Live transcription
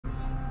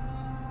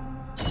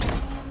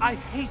I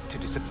hate to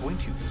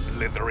disappoint you,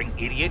 blithering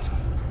idiot.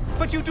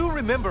 But you do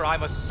remember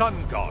I'm a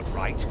sun god,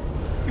 right?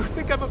 You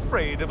think I'm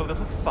afraid of a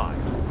little fire?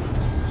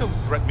 Don't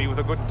threaten me with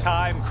a good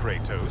time,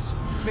 Kratos.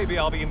 Maybe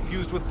I'll be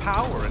infused with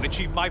power and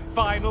achieve my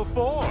final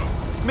form.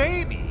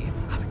 Maybe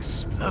I'll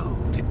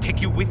explode and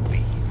take you with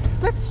me.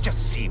 Let's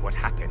just see what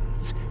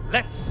happens.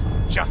 Let's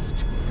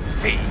just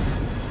see.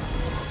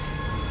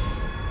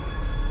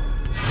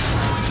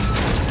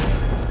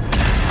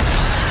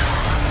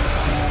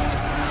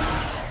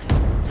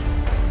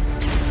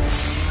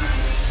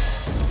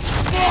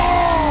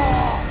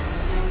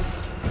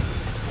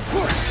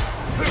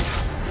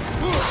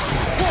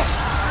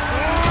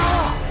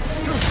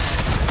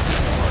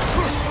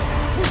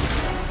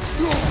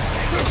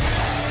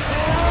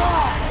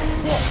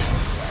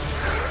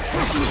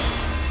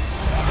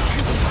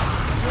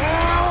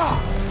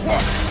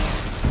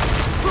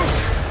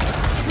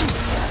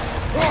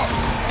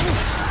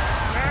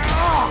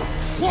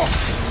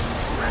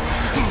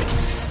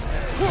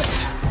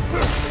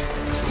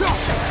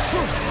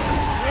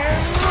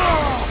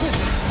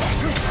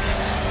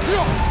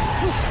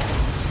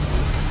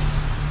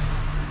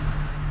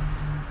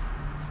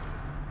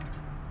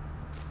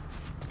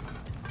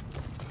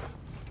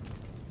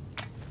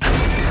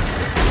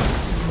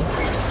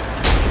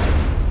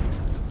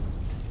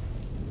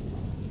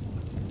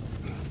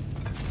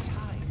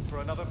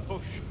 Another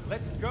push.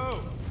 Let's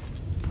go!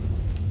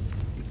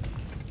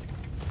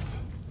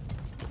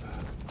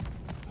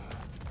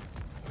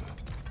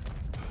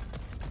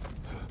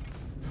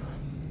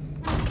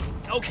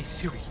 Okay,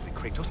 seriously,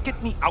 Kratos,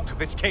 get me out of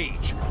this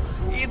cage.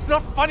 It's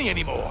not funny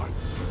anymore.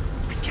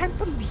 I can't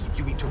believe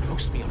you mean to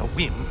roast me on a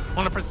whim,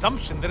 on a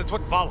presumption that it's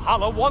what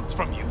Valhalla wants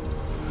from you.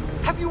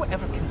 Have you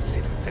ever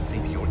considered that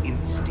maybe your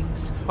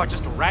instincts are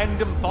just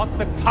random thoughts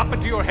that pop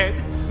into your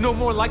head, no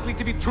more likely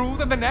to be true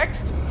than the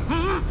next?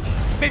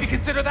 Maybe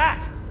consider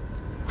that!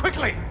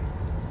 Quickly!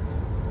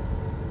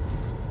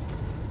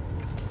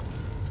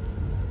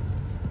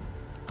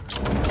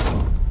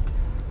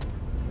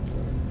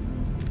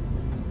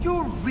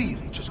 You're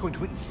really just going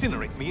to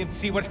incinerate me and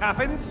see what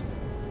happens?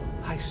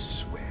 I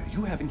swear,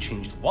 you haven't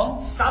changed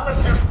one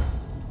solitary...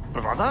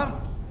 Brother?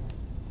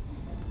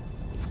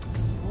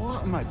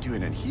 What am I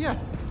doing in here?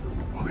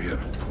 Over here.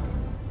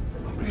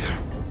 Over here.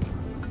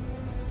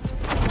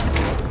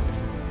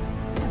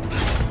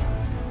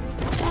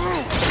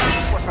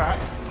 What's that?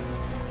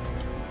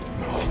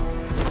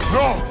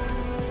 No!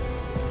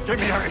 Get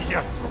me out of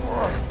here!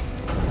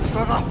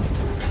 Brother!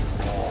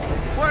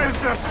 What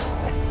is this?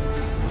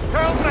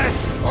 Help me!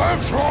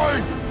 I'm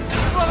trying!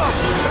 Brother!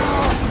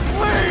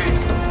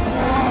 Please!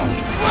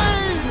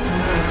 Please!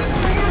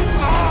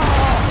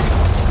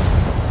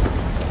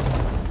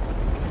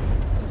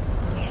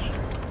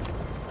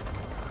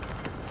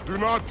 Do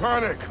not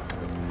panic.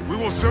 We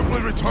will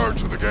simply return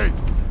to the gate.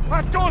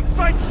 I don't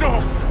think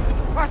so!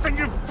 I think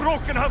you've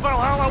broken how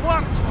Valhalla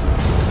works!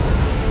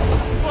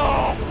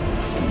 Oh!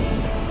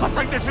 I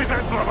think this is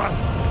it, brother!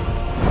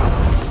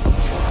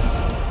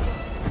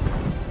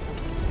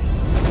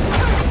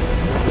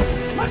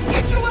 Let's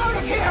get you out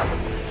of here!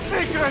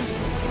 Sigrun!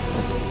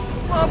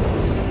 Mom!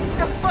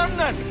 You're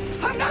burning!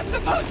 I'm not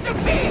supposed to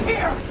be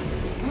here!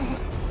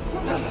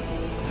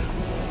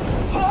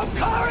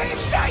 Hokari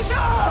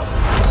Naito!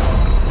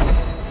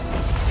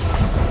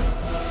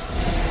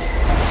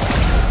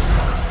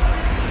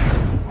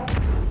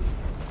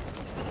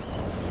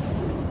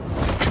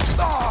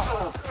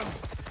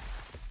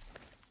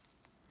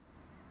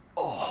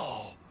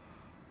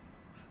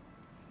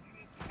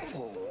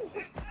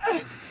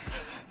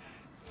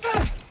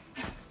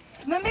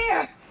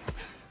 Mimir!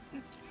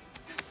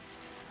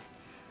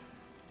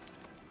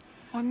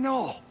 Oh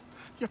no!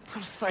 You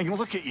poor thing,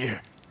 look at you!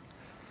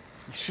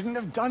 You shouldn't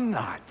have done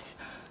that!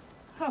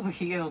 I'll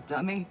heal,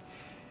 dummy.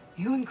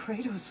 You and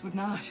Kratos would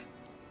not.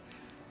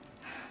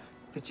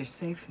 But you're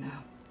safe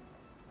now.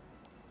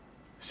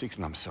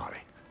 Sigrun, I'm sorry.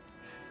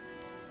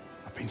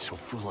 I've been so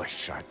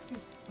foolish,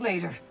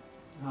 Later,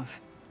 love.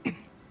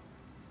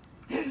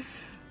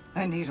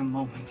 I need a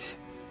moment.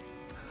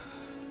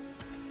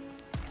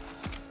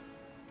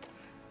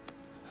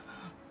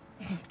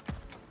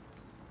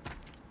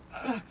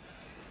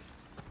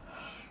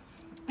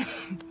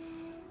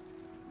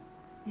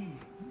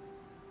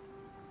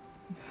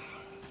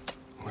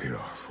 We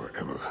are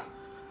forever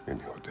in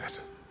your debt.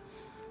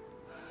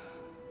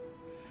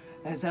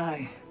 As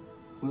I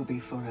will be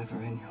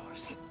forever in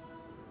yours.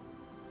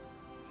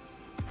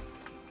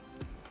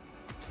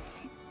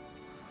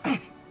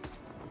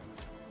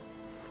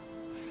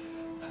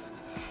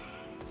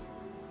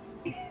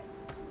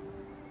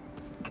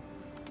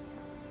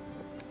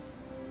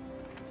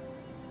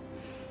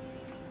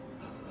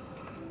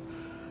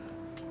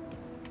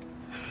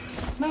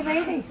 My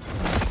lady!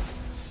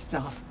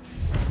 Stop.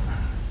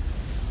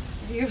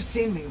 You've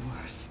seen me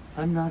worse.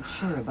 I'm not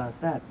sure about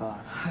that,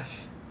 boss.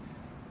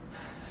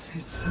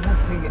 It's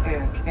nothing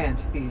air can't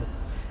heal.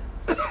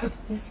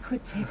 This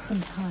could take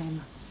some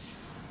time.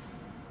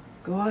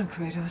 Go on,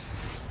 Kratos.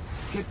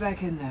 Get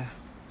back in there.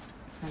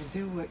 And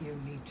do what you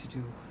need to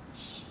do.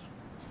 Shh.